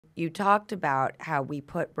you talked about how we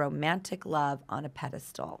put romantic love on a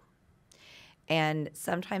pedestal. And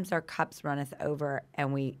sometimes our cups runneth over,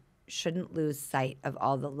 and we shouldn't lose sight of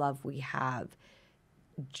all the love we have,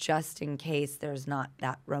 just in case there's not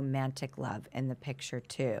that romantic love in the picture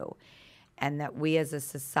too. And that we as a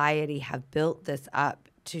society have built this up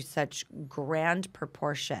to such grand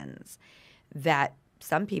proportions that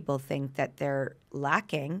some people think that they're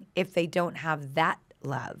lacking if they don't have that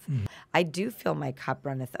love. I do feel my cup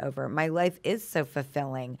runneth over. My life is so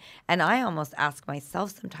fulfilling. And I almost ask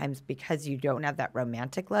myself sometimes, because you don't have that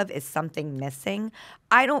romantic love, is something missing?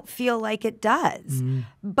 I don't feel like it does.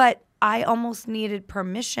 But I almost needed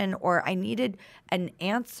permission, or I needed an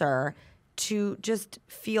answer to just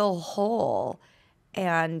feel whole.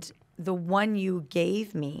 And the one you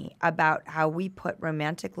gave me about how we put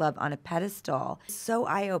romantic love on a pedestal is so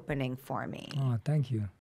eye-opening for me. Oh, thank you.